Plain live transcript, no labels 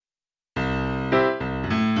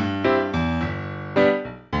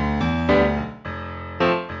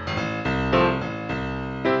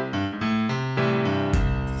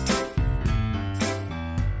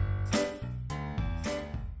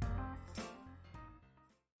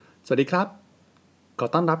วัสดีครับขอ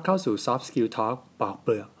ต้อนรับเข้าสู่ Soft Skill Talk ปอกเป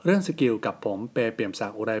ลือกเรื่องสกิลกับผมเปเปี่ยมศั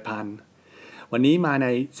กดิ์อุไรพันธ์วันนี้มาใน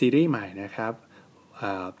ซีรีส์ใหม่นะครับ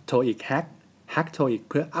TOEIC Hack TOEIC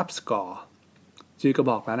เพื่อ Up Score ชื่อก็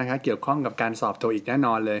บอกแล้วนะครับเกี่ยวข้องกับการสอบ TOEIC แน่น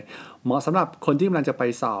อนเลยเหมาะสำหรับคนที่กำลังจะไป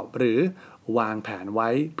สอบหรือวางแผนไว้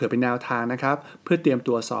เผื่อเป็นแนวทางนะครับเพื่อเตรียม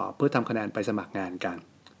ตัวสอบเพื่อทำคะแนนไปสมัครงานกัน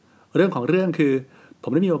เรื่องของเรื่องคือผ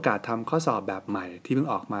มได้มีโอกาสทำข้อสอบแบบใหม่ที่เพิ่ง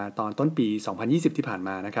ออกมาตอนต้นปี 2020 ที่ผ่านม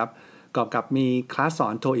านะครับกับมีคลาสสอ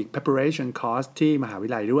น TOEIC Preparation Course ที่มหาวิท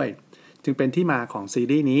ยาลัยด้วยจึงเป็นที่มาของซี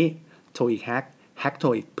รีส์นี้ TOEIC Hack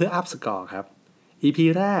TOEIC เพื่อ Up Score ครับ EP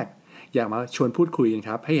แรกอยากมาชวนพูดคุยกันค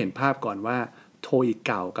รับให้เห็นภาพก่อนว่า TOEIC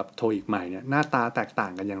เก่ากับ TOEIC ใหม่เนี่ยหน้าตาแตกต่า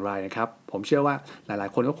งกันอย่างไรนะครับผมเชื่อว่าหลาย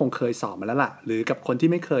ๆคนก็คงเคยสอบมาแล้วล่ะหรือกับคนที่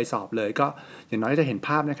ไม่เคยสอบเลยก็อย่างน้อยจะเห็นภ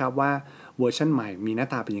าพนะครับว่าเวอร์ชันใหม่มีหน้า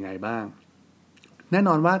ตาเป็นยังไงบ้างแน่น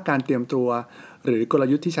อนว่าการเตรียมตัวหรือกล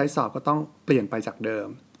ยุทธ์ที่ใช้สอบก็ต้องเปลี่ยนไปจากเดิม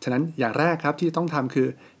ฉะนั้นอย่างแรกครับที่ต้องทำคือ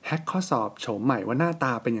แฮกข้อสอบโฉมใหม่ว่าหน้าต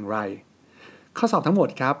าเป็นอย่างไรข้อสอบทั้งหมด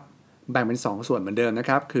ครับแบ่งเป็น2ส่วนเหมือนเดิมนะค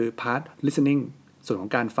รับคือ part listening ส่วนขอ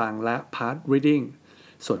งการฟังและ part reading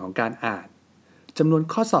ส่วนของการอ่านจำนวน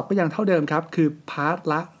ข้อสอบก็ยังเท่าเดิมครับคือ part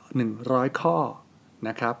ละ100ข้อน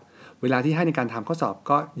ะครับเวลาที่ให้ในการทำข้อสอบ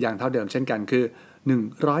ก็ยังเท่าเดิมเช่นกันคือ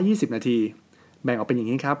120นาทีแบ่งออกเป็นอย่า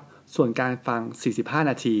งนี้ครับส่วนการฟัง45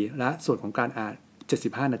นาทีและส่วนของการอ่าน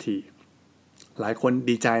75นาทีหลายคน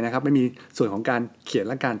ดีใจนะครับไม่มีส่วนของการเขียน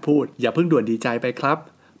และการพูดอย่าเพิ่งด่วนดีใจไปครับ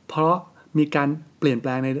เพราะมีการเปลี่ยนแปล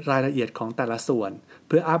งในรายละเอียดของแต่ละส่วนเ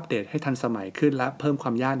พื่ออัปเดตให้ทันสมัยขึ้นและเพิ่มคว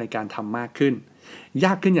ามยากในการทำมากขึ้นย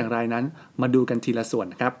ากขึ้นอย่างไรนั้นมาดูกันทีละส่วน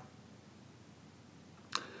ครับ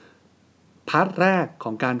พาร์ทแรกข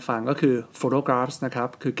องการฟังก็คือ photographs นะครับ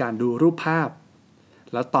คือการดูรูปภาพ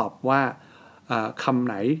แล้วตอบว่าคำ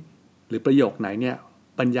ไหนหรือประโยคไหนเนี่ย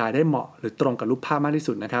บรรยายได้เหมาะหรือตรงกับรูปภาพมากที่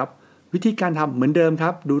สุดนะครับวิธีการทำเหมือนเดิมค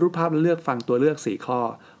รับดูรูปภาพแล้วเลือกฟังตัวเลือก4ข้อ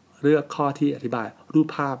เลือกข้อที่อธิบายรูป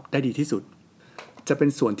ภาพได้ดีที่สุดจะเป็น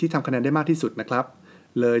ส่วนที่ทำคะแนนได้มากที่สุดนะครับ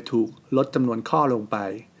เลยถูกลดจำนวนข้อลงไป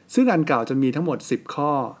ซึ่งอันเก่าจะมีทั้งหมด10ข้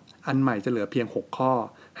ออันใหม่จะเหลือเพียง6ข้อ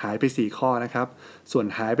หายไป4ข้อนะครับส่วน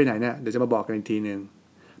หายไปไหนเนี่ยเดี๋ยวจะมาบอกกันอีกทีนึง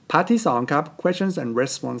พาร์ทที่2ครับ questions and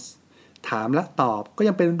response ถามและตอบก็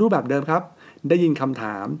ยังเป็นรูปแบบเดิมครับได้ยินคำถ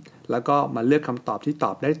ามแล้วก็มาเลือกคำตอบที่ต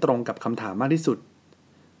อบได้ตรงกับคำถามมากที่สุด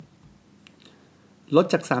ลด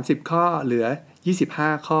จาก30ข้อเหลือ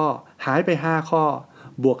25ข้อหายไป5ข้อ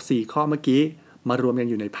บวก4ข้อเมื่อกี้มารวมกัน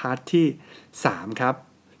อยู่ในพาร์ทที่3ครับ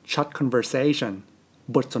short conversation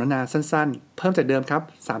บทสนทนาสั้นๆเพิ่มจากเดิมครับ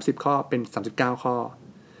30ข้อเป็น39ข้อ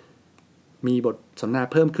มีบทสนทนา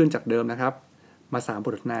เพิ่มขึ้นจากเดิมนะครับมา3บ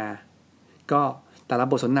ทสนทนาก็แต่ละ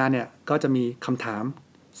บทสนทนาเนี่ยก็จะมีคำถาม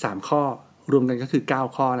3ข้อรวมกันก็คือ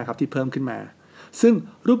9ข้อนะครับที่เพิ่มขึ้นมาซึ่ง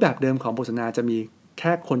รูปแบบเดิมของบทสนทนาจะมีแ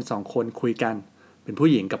ค่คน2คนคุยกันเป็นผู้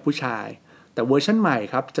หญิงกับผู้ชายแต่เวอร์ชันใหม่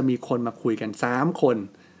ครับจะมีคนมาคุยกัน3คน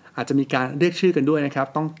อาจจะมีการเรียกชื่อกันด้วยนะครับ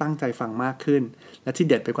ต้องตั้งใจฟังมากขึ้นและที่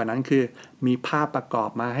เด็ดไปกว่านั้นคือมีภาพประกอบ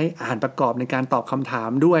มาให้อ่านประกอบในการตอบคำถาม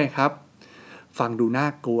ด้วยครับฟังดูน่า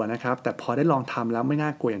กลัวนะครับแต่พอได้ลองทำแล้วไม่น่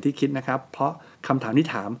ากลัวอย่างที่คิดนะครับเพราะคำถามที่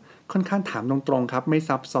ถามค่อนข้างถามตรงๆครับไม่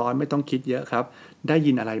ซับซ้อนไม่ต้องคิดเยอะครับได้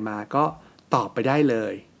ยินอะไรมาก็ตอบไปได้เล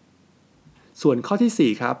ยส่วนข้อ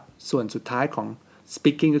ที่4ครับส่วนสุดท้ายของ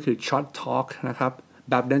speaking ก็คือ short talk นะครับ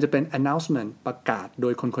แบบเดิมจะเป็น announcement ประกาศโด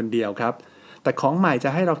ยคนคนเดียวครับแต่ของใหม่จะ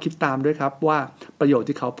ให้เราคิดตามด้วยครับว่าประโยค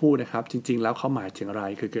ที่เขาพูดนะครับจริงๆแล้วเขาหมายถึงอะไร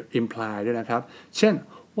คือ imply ด้วยนะครับเช่น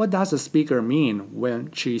what does the speaker mean when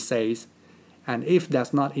she says and if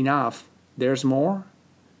that's not enough there's more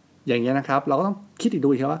อย่างเงี้ยนะครับเราก็ต้องคิดอีกดู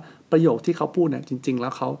อีกครับว่าประโยคที่เขาพูดเนี่ยจริงๆแล้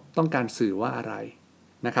วเขาต้องการสื่อว่าอะไร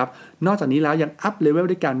นะครับนอกจากนี้แล้วยังอัพเลเวล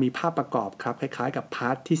ด้วยการมีภาพประกอบครับคล้ายๆกับพา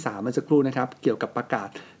ร์ทที่3เมื่อสักครู่นะครับเกี่ยวกับประกาศ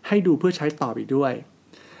ให้ดูเพื่อใช้ตอบอีกด้วย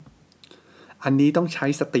อันนี้ต้องใช้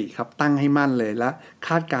สติครับตั้งให้มั่นเลยและค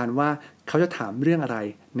าดการว่าเขาจะถามเรื่องอะไร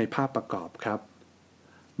ในภาพประกอบครับ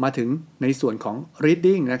มาถึงในส่วนของ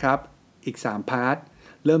reading นะครับอีก3พาร์ท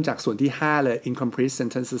เริ่มจากส่วนที่5เลย incomplete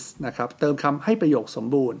sentences นะครับเติมคำให้ประโยคสม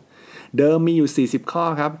บูรณ์เดิมมีอยู่40ข้อ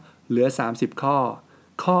ครับเหลือ30ข้อ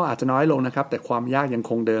อาจจะน้อยลงนะครับแต่ความยากยัง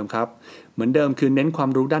คงเดิมครับเหมือนเดิมคือเน้นความ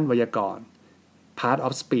รู้ด้านไวยากรณ์ part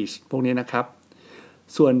of speech พวกนี้นะครับ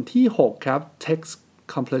ส่วนที่6ครับ text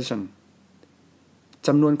completion จ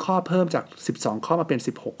ำนวนข้อเพิ่มจาก12ข้อมาเป็น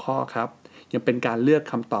16ข้อครับยังเป็นการเลือก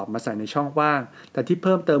คำตอบมาใส่ในช่องว่างแต่ที่เ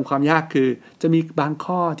พิ่มเติมความยากคือจะมีบาง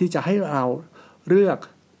ข้อที่จะให้เราเลือก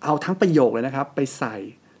เอาทั้งประโยคเลยนะครับไปใส่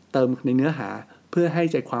เติมในเนื้อหาเพื่อให้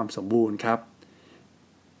ใจความสมบูรณ์ครับ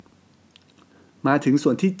มาถึงส่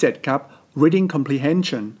วนที่7ครับ reading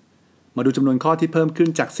comprehension มาดูจำนวนข้อที่เพิ่มขึ้น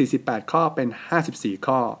จาก48ข้อเป็น54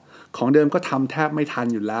ข้อของเดิมก็ทำแทบไม่ทัน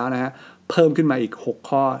อยู่แล้วนะฮะเพิ่มขึ้นมาอีก6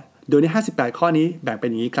ข้อ โดยใน58ข้อนี้แบ่งเป็น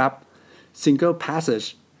อย่างนี้ครับ single passage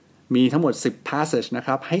มีทั้งหมด10 passage นะค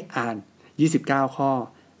รับให้อ่าน29ข้อ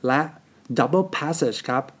และ double passage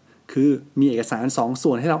ครับคือมีเอกสาร2ส่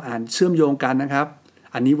วนให้เราอ่านเชื่อมโยงกันนะครับ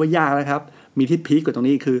อันนี้ว่ายากแล้วครับมีที่พีคกว่าตรง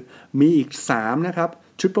นี้คือมีอีก3นะครับ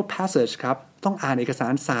triple passage ครับต้องอ่านเอกสา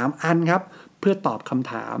ร3อันครับเพื่อตอบค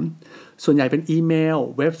ำถามส่วนใหญ่เป็นอีเมล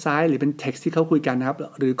เว็บไซต์หรือเป็น text ที่เขาคุยกันนะครับ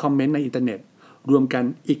หรือคอมเมนต์ในอินเทอร์เน็ตรวมกัน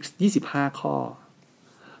อีก25ข้อ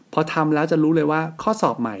พอทำแล้วจะรู้เลยว่าข้อส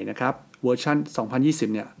อบใหม่นะครับเวอร์ชัน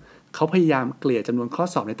2020เนี่ยเขาพยายามเกลี่ยจำนวนข้อ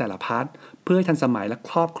สอบในแต่ละพาร์ทเพื่อให้ทันสมัยและ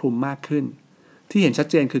ครอบคลุมมากขึ้นที่เห็นชัด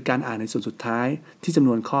เจนคือการอ่านในส่วนสุดท้ายที่จำน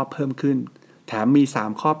วนข้อเพิ่มขึ้นแถมมี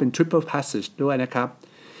3ข้อเป็น triple passage ด้วยนะครับ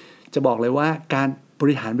จะบอกเลยว่าการบ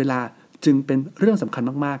ริหารเวลาจึงเป็นเรื่องสำคัญ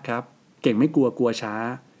มากๆครับเก่งไม่กลัวช้า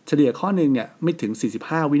เฉลี่ยข้อหนึ่งเนี่ยไม่ถึง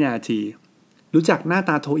45วินาทีรู้จักหน้า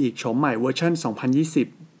ตาโทอีกโฉมใหม่เวอร์ชัน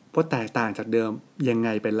2020ว่าแตกต่างจากเดิมยังไง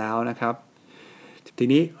ไปแล้วนะครับที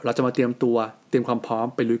นี้เราจะมาเตรียมความพร้อม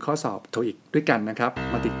ไปลุยข้อสอบโทอีกด้วยกันนะครับ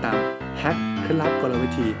มาติดตามแฮกเคล็ดลับกลวิ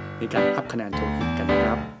ธีในการอัพคะแนนโทอีกกันนะค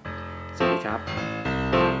รับสวัสดีครับ